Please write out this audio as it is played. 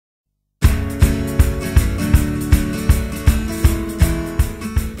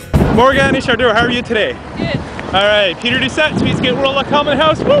Morgan Chardou, how are you today? Good. Alright, Peter Doucette, SpeedSkateWorld.com in the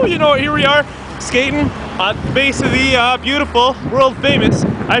house. Woo, you know, here we are, skating at the base of the beautiful, world famous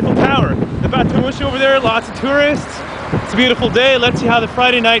Eiffel Tower. The Bateau Mouche over there, lots of tourists. It's a beautiful day. Let's see how the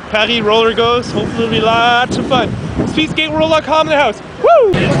Friday night Paris roller goes. Hopefully it'll be lots of fun. SpeedSkateWorld.com in the house.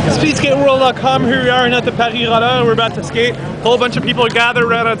 Woo! SpeedSkateWorld.com, here we are at the Paris Roller. We're about to skate. A whole bunch of people are gathered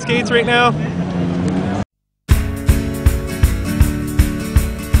around on skates right now.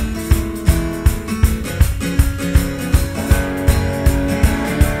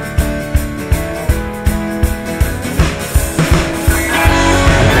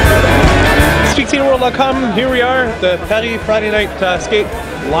 SpeedSkateWorld.com, here we are, the Paris Friday night skate.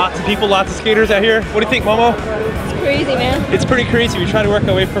 Lots of people, lots of skaters out here. What do you think, Momo? It's crazy, man. It's pretty crazy. We try to work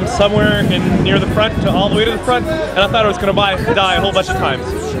our way from somewhere near the front to all the way to the front, and I thought I was going to die a whole bunch of times.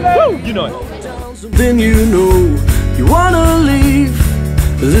 Woo! You know it. Then you know you wanna leave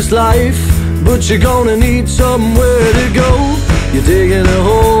this life, but you're gonna need somewhere to go. You're digging a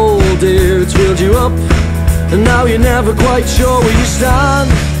hole, dear, it's filled you up, and now you're never quite sure where you stand.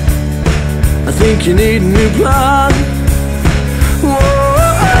 I think you need a new plan. Whoa,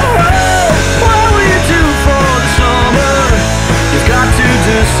 what will you do for the summer? You've got to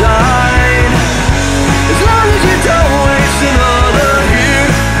decide. As long as you don't waste another year,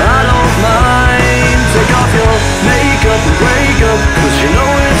 I don't mind. Take off your makeup and break up, 'cause you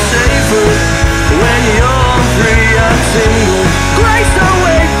know it's safer when you're young, free and single. Grace, don't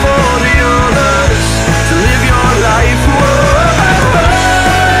wait for the others to live your life. Whoa.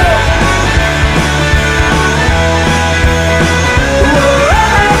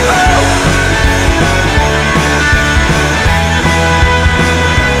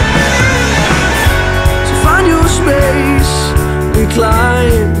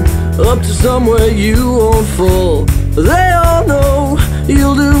 Climb up to somewhere you won't fall. They all know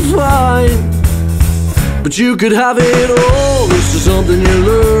you'll do fine, but you could have it all. This is something you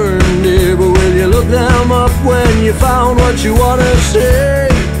learned here, but will you look them up when you found what you wanna say?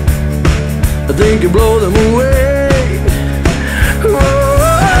 I think you blow them away. What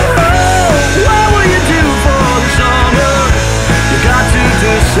will you do for the summer? You got to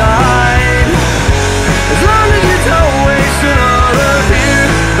decide. As long as you don't waste another year,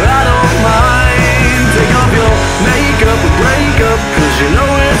 I don't mind. Take off your makeup and break up, 'cause you know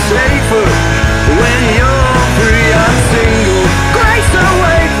it's safer when you're free and single. Grace, don't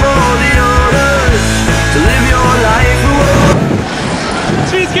wait for the others to live your life.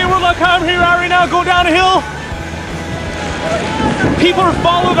 SpeedSkateWorld.com, here we are right now, go down a hill. People are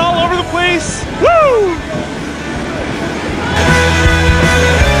followed all over the place. Woo!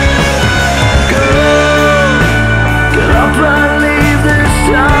 And leave this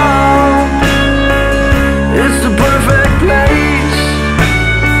town. It's the perfect place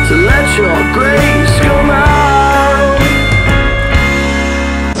to let your grace come out.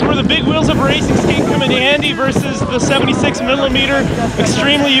 So where the big wheels of racing skate come in handy versus the 76mm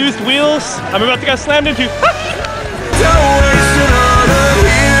extremely used wheels I'm about to get slammed into. Don't waste another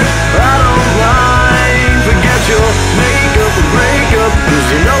year, I don't mind. Forget your makeup and break up, 'cause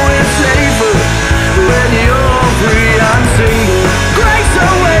you know it's safer when you're free and single. Grace,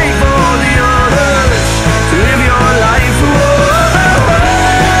 don't wait for the others to live your life.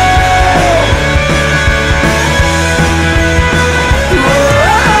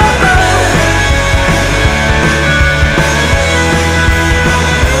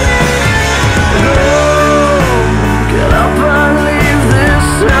 Get up and leave this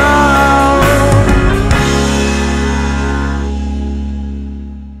town.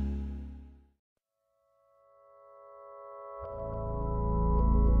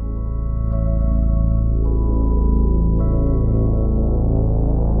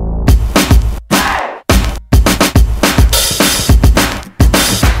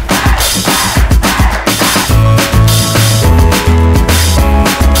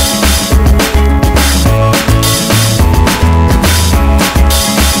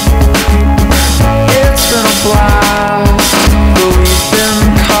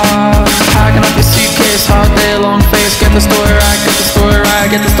 Get the story right, get the story right,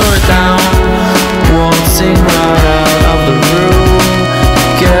 get the story down. Waltzing right out of the room.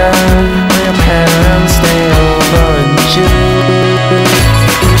 Get when your parents stay over in June.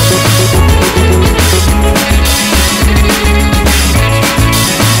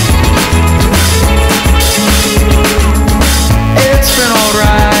 It's been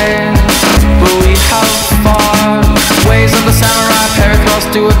alright, but we have fought ways of the samurai, Pericles,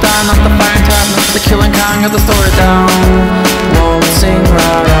 do or die, not the firing type, not the killing kind, get the story down. Waltzing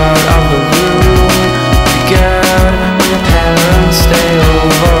right out of the room. You get when your parents stay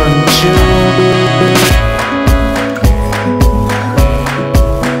over and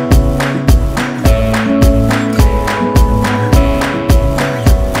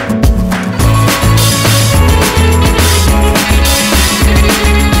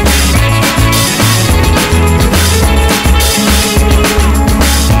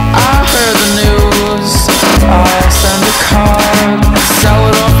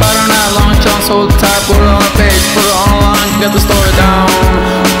total type, put it on a page, put it on a line, get the story down.